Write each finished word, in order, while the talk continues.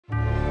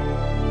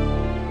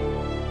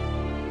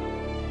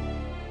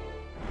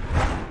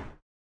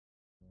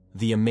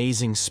The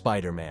Amazing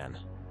Spider-Man.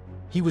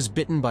 He was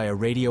bitten by a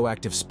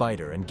radioactive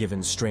spider and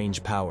given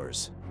strange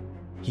powers.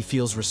 He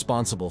feels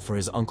responsible for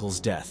his uncle's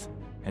death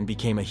and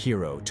became a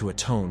hero to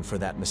atone for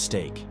that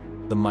mistake,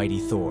 the mighty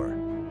Thor.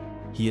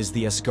 He is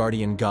the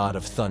Asgardian god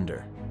of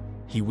thunder.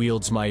 He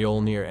wields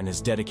Mjolnir and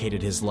has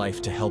dedicated his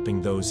life to helping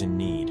those in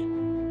need.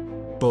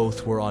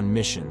 Both were on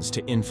missions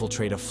to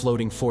infiltrate a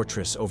floating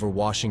fortress over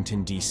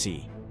Washington,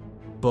 D.C.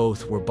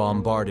 Both were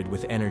bombarded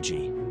with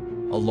energy,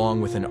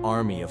 along with an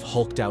army of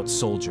hulked-out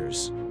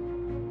soldiers.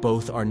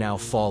 Both are now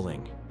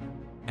falling,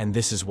 and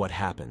this is what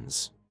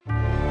happens.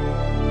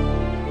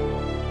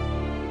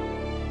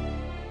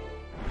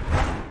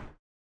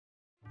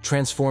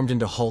 Transformed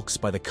into Hulks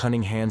by the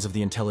cunning hands of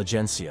the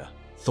Intelligencia,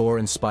 Thor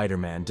and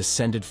Spider-Man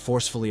descended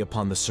forcefully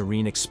upon the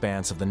serene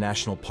expanse of the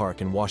National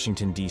Park in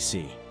Washington,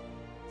 D.C.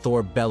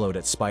 Thor bellowed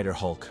at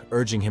Spider-Hulk,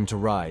 urging him to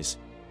rise,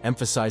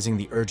 emphasizing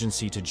the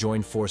urgency to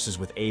join forces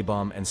with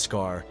A-Bomb and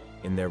Skaar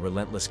in their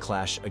relentless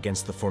clash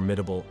against the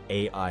formidable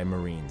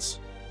A.I.Marines.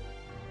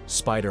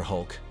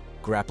 Spider-Hulk,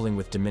 grappling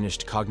with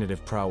diminished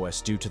cognitive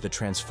prowess due to the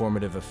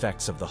transformative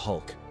effects of the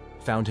Hulk,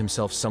 found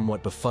himself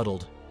somewhat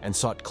befuddled and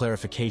sought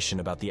clarification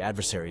about the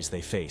adversaries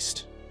they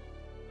faced.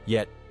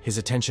 Yet, his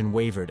attention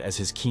wavered as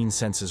his keen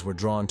senses were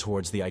drawn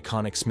towards the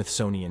iconic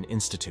Smithsonian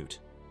Institute.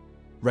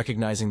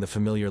 Recognizing the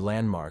familiar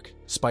landmark,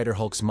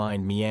 Spider-Hulk's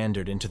mind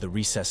meandered into the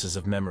recesses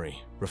of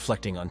memory,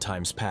 reflecting on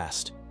times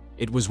past.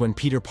 It was when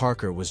Peter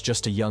Parker was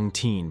just a young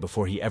teen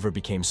before he ever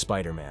became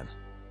Spider-Man.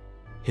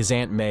 His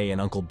Aunt May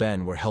and Uncle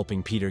Ben were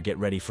helping Peter get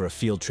ready for a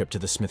field trip to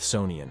the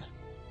Smithsonian.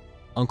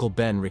 Uncle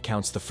Ben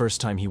recounts the first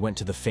time he went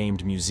to the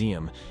famed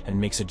museum and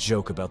makes a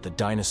joke about the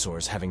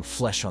dinosaurs having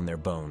flesh on their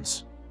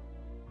bones.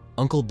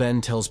 Uncle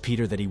Ben tells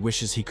Peter that he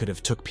wishes he could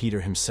have took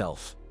Peter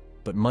himself,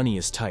 but money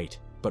is tight,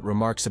 but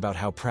remarks about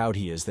how proud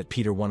he is that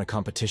Peter won a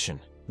competition,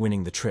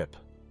 winning the trip.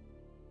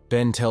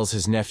 Ben tells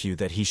his nephew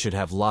that he should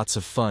have lots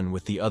of fun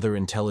with the other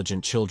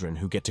intelligent children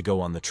who get to go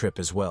on the trip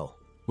as well.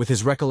 With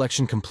his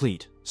recollection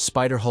complete,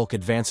 Spider-Hulk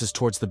advances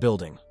towards the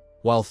building,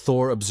 while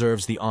Thor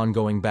observes the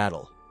ongoing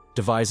battle,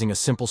 devising a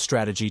simple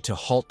strategy to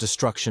halt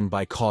destruction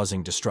by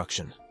causing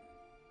destruction.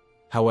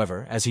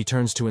 However, as he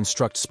turns to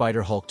instruct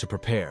Spider-Hulk to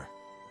prepare,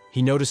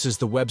 he notices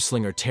the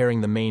web-slinger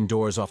tearing the main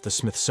doors off the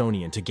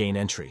Smithsonian to gain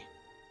entry.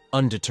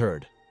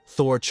 Undeterred,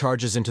 Thor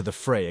charges into the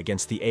fray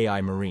against the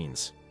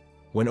A.I.Marines.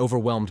 When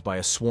overwhelmed by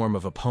a swarm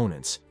of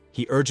opponents,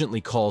 he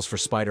urgently calls for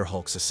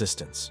Spider-Hulk's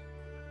assistance.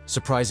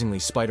 Surprisingly,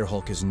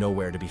 Spider-Hulk is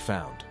nowhere to be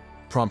found,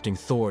 prompting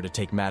Thor to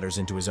take matters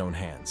into his own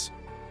hands.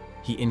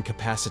 He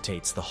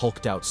incapacitates the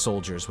hulked-out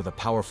soldiers with a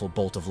powerful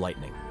bolt of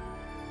lightning.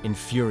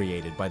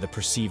 Infuriated by the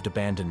perceived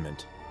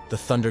abandonment, the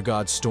Thunder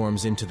God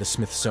storms into the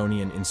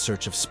Smithsonian in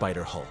search of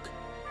Spider-Hulk.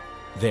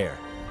 There,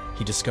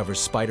 he discovers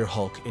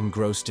Spider-Hulk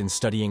engrossed in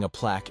studying a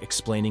plaque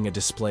explaining a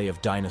display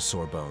of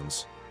dinosaur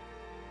bones.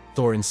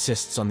 Thor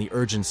insists on the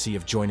urgency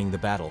of joining the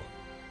battle,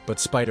 but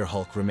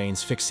Spider-Hulk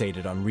remains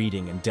fixated on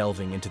reading and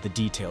delving into the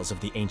details of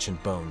the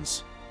ancient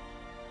bones.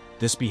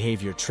 This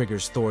behavior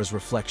triggers Thor's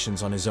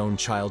reflections on his own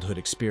childhood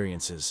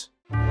experiences.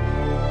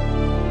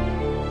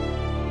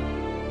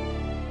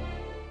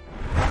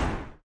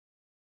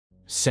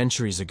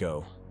 Centuries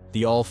ago,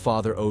 the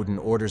All-Father Odin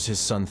orders his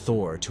son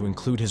Thor to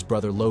include his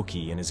brother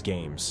Loki in his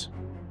games.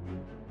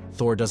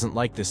 Thor doesn't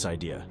like this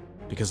idea,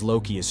 because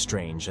Loki is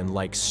strange and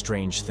likes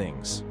strange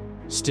things.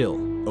 Still,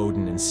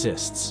 Odin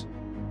insists,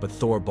 but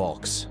Thor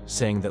balks,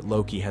 saying that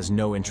Loki has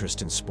no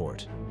interest in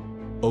sport.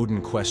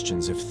 Odin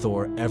questions if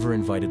Thor ever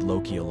invited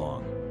Loki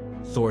along.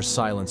 Thor's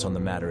silence on the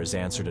matter is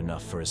answered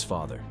enough for his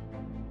father.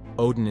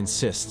 Odin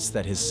insists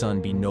that his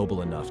son be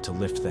noble enough to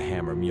lift the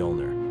hammer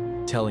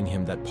Mjolnir, telling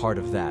him that part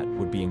of that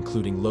would be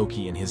including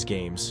Loki in his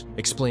games,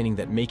 explaining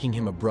that making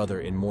him a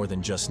brother in more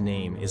than just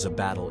name is a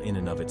battle in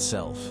and of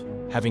itself.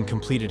 Having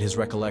completed his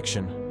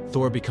recollection,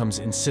 Thor becomes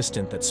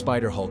insistent that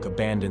Spider-Hulk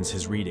abandons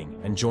his reading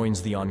and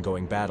joins the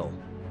ongoing battle.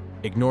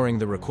 Ignoring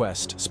the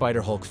request,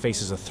 Spider-Hulk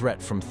faces a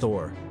threat from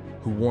Thor,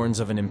 who warns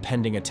of an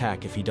impending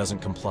attack if he doesn't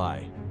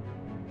comply.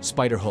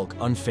 Spider-Hulk,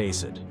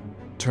 unfazed,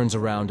 turns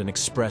around and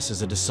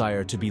expresses a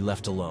desire to be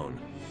left alone,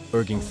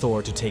 urging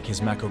Thor to take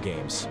his Mako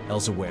games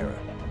elsewhere.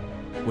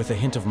 With a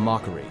hint of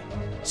mockery,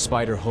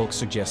 Spider-Hulk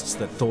suggests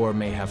that Thor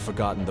may have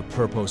forgotten the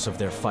purpose of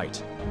their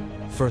fight,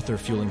 further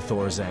fueling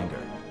Thor's anger.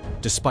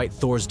 Despite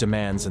Thor's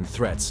demands and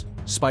threats,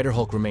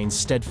 Spider-Hulk remains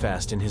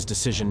steadfast in his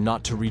decision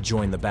not to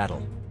rejoin the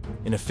battle.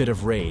 In a fit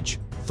of rage,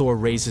 Thor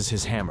raises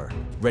his hammer,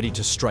 ready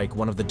to strike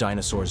one of the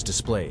dinosaur's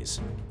displays.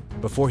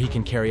 Before he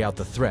can carry out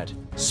the threat,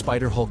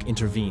 Spider-Hulk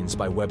intervenes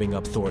by webbing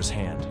up Thor's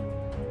hand.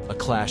 A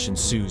clash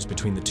ensues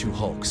between the two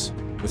Hulks,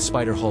 with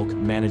Spider-Hulk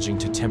managing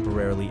to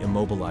temporarily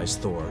immobilize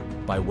Thor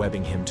by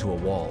webbing him to a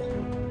wall.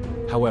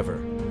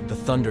 However, the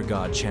Thunder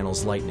God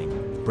channels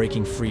lightning,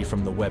 breaking free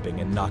from the webbing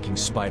and knocking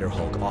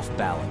Spider-Hulk off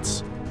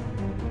balance.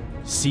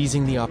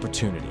 Seizing the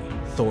opportunity,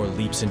 Thor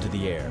leaps into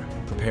the air,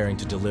 preparing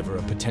to deliver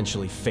a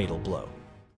potentially fatal blow.